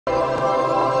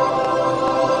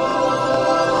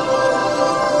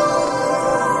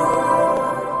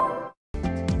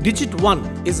DigIT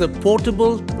 1 is a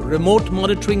portable remote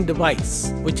monitoring device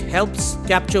which helps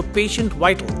capture patient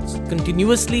vitals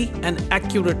continuously and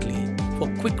accurately for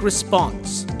quick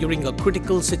response during a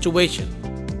critical situation.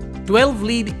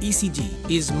 12-lead ECG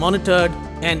is monitored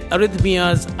and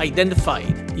arrhythmias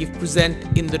identified if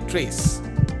present in the trace.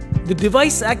 The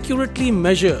device accurately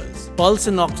measures pulse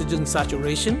and oxygen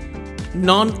saturation,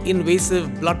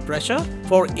 non-invasive blood pressure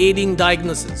for aiding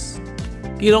diagnosis.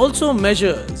 It also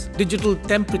measures digital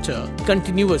temperature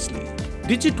continuously.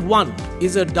 DigIT 1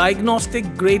 is a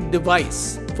diagnostic-grade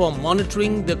device for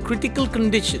monitoring the critical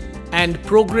condition and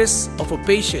progress of a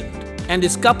patient and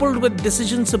is coupled with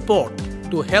decision support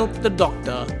to help the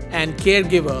doctor and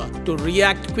caregiver to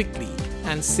react quickly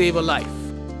and save a life.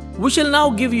 We shall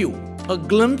now give you a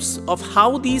glimpse of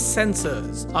how these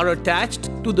sensors are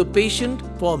attached to the patient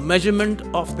for measurement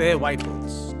of their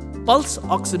vitals. Pulse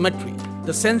oximetry.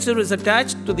 The sensor is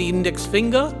attached to the index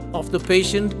finger of the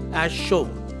patient as shown.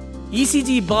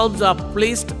 ECG bulbs are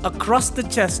placed across the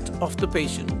chest of the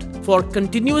patient for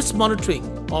continuous monitoring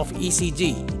of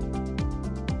ECG.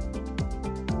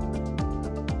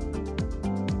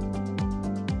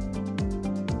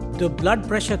 The blood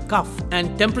pressure cuff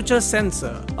and temperature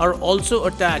sensor are also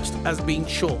attached as being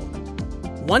shown.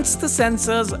 Once the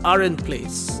sensors are in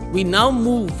place, we now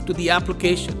move to the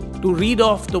application to read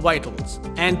off the vitals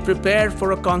and prepare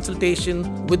for a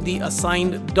consultation with the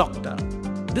assigned doctor.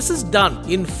 This is done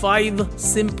in 5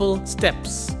 simple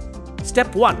steps.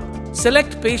 Step 1.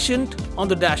 Select patient on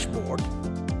the dashboard.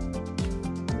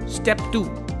 Step 2.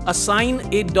 Assign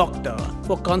a doctor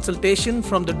for consultation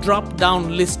from the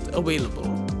drop-down list available.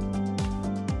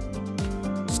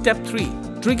 Step 3.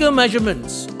 Trigger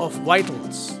measurements of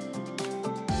vitals.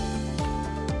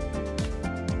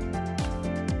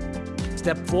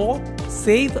 Step 4.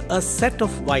 Save a set of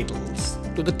vitals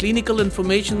to the clinical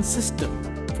information system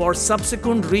for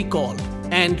subsequent recall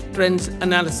and trends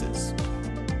analysis.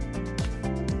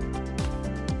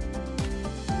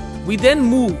 We then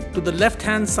move to the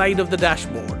left-hand side of the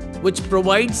dashboard, which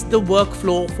provides the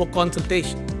workflow for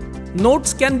consultation.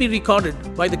 Notes can be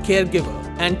recorded by the caregiver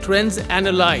and trends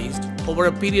analyzed over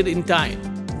a period in time.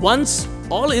 Once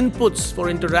all inputs for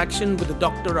interaction with the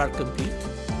doctor are complete,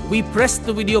 we press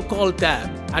the video call tab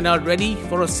and are ready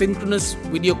for a synchronous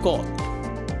video call.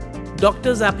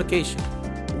 Doctor's application.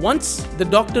 Once the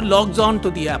doctor logs on to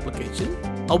the application,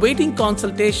 awaiting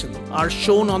consultation are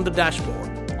shown on the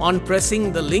dashboard. On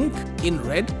pressing the link in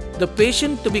red, the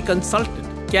patient to be consulted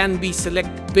can be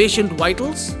selected. Patient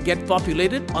vitals get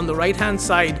populated on the right-hand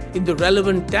side in the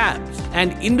relevant tabs,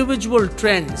 and individual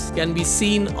trends can be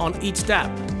seen on each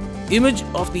tab. Image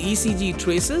of the ECG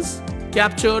traces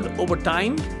captured over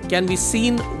time can be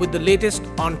seen with the latest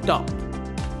on top.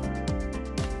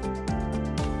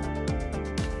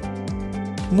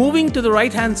 Moving to the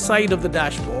right-hand side of the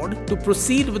dashboard to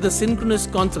proceed with the synchronous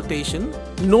consultation,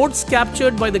 notes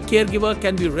captured by the caregiver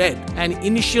can be read and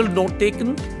initial note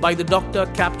taken by the doctor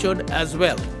captured as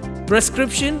well.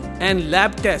 Prescription and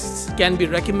lab tests can be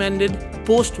recommended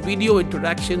post-video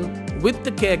interaction with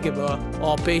the caregiver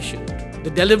or patient. The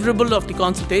deliverable of the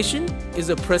consultation is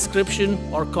a prescription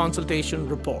or consultation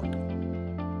report.